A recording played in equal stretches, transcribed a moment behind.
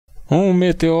Um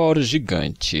meteoro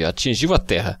gigante atingiu a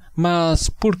Terra, mas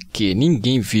por que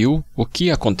ninguém viu o que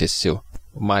aconteceu?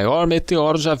 O maior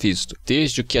meteoro já visto,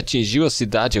 desde o que atingiu a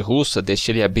cidade russa de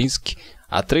Chelyabinsk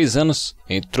há 3 anos,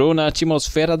 entrou na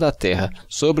atmosfera da Terra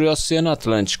sobre o Oceano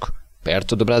Atlântico,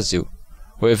 perto do Brasil.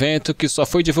 O evento, que só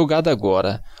foi divulgado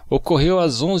agora, ocorreu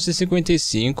às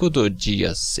 11h55 do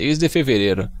dia 6 de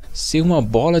fevereiro. Se uma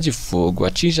bola de fogo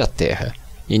atinge a Terra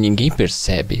e ninguém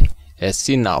percebe, é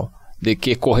sinal de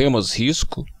que corremos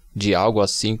risco de algo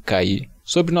assim cair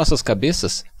sobre nossas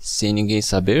cabeças sem ninguém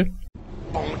saber?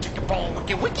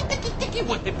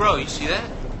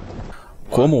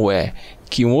 Como é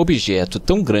que um objeto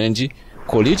tão grande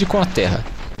colide com a Terra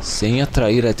sem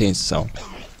atrair atenção?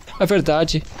 A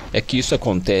verdade é que isso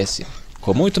acontece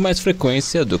com muito mais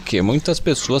frequência do que muitas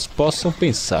pessoas possam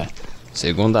pensar.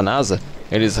 Segundo a NASA,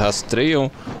 eles rastreiam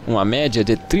uma média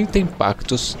de 30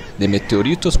 impactos de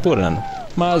meteoritos por ano.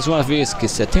 Mas uma vez que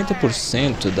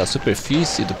 70% da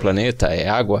superfície do planeta é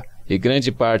água e grande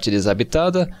parte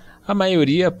desabitada, a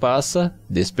maioria passa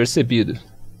despercebido.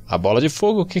 A bola de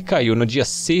fogo que caiu no dia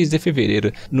 6 de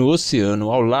fevereiro no oceano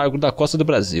ao largo da costa do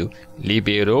Brasil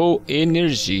liberou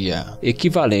energia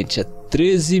equivalente a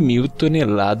 13.000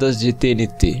 toneladas de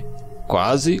TNT,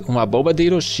 quase uma bomba de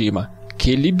Hiroshima,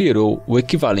 que liberou o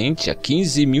equivalente a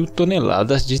 15.000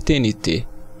 toneladas de TNT.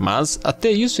 Mas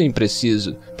até isso é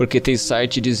impreciso, porque tem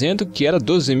site dizendo que era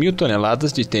 12.000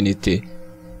 toneladas de TNT.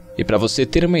 E para você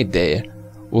ter uma ideia,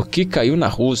 o que caiu na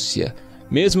Rússia,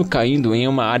 mesmo caindo em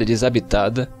uma área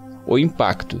desabitada, o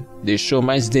impacto deixou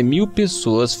mais de 1.000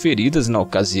 pessoas feridas na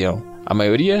ocasião, a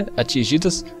maioria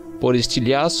atingidas por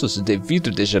estilhaços de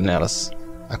vidro de janelas.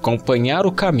 Acompanhar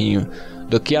o caminho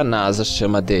do que a NASA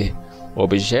chama de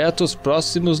objetos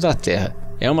próximos da Terra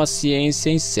é uma ciência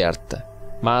incerta,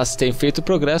 mas tem feito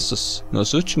progressos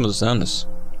nos últimos anos.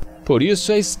 Por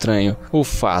isso é estranho o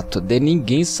fato de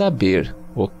ninguém saber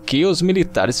o que os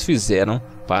militares fizeram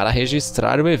para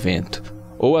registrar o evento,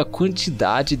 ou a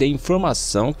quantidade de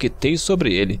informação que tem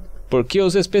sobre ele, porque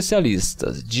os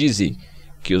especialistas dizem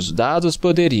que os dados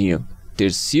poderiam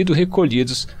ter sido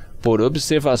recolhidos por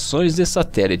observações de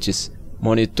satélites,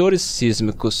 monitores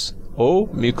sísmicos ou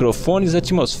microfones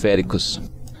atmosféricos.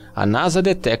 A NASA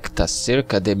detecta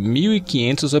cerca de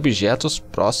 1.500 objetos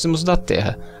próximos da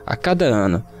Terra a cada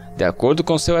ano, de acordo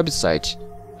com seu website.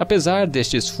 Apesar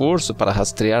deste esforço para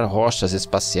rastrear rochas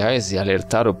espaciais e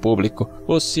alertar o público,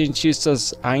 os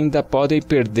cientistas ainda podem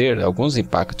perder alguns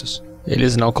impactos.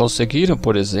 Eles não conseguiram,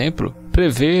 por exemplo,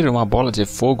 prever uma bola de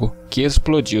fogo que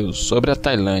explodiu sobre a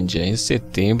Tailândia em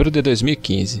setembro de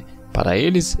 2015. Para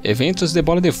eles, eventos de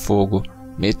bola de fogo,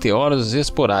 meteoros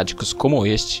esporádicos como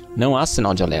este, não há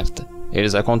sinal de alerta.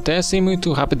 Eles acontecem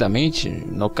muito rapidamente.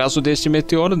 No caso deste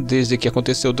meteoro, desde que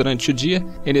aconteceu durante o dia,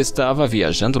 ele estava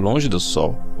viajando longe do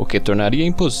Sol, o que tornaria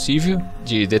impossível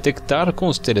de detectar com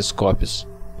os telescópios.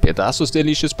 Pedaços de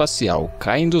lixo espacial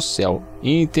caem do céu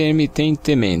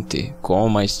intermitentemente, com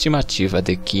uma estimativa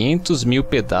de 500.000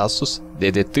 pedaços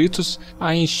de detritos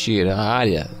a encher a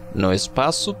área no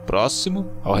espaço próximo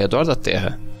ao redor da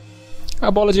Terra. A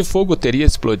bola de fogo teria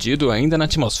explodido ainda na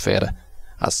atmosfera,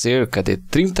 a cerca de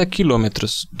 30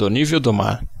 quilômetros do nível do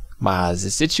mar. Mas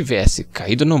e se tivesse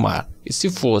caído no mar, e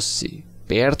se fosse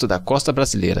perto da costa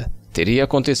brasileira, teria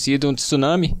acontecido um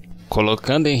tsunami,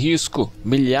 colocando em risco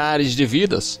milhares de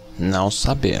vidas? Não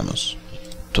sabemos.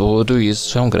 Tudo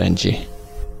isso é um grande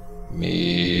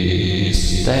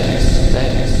mistério.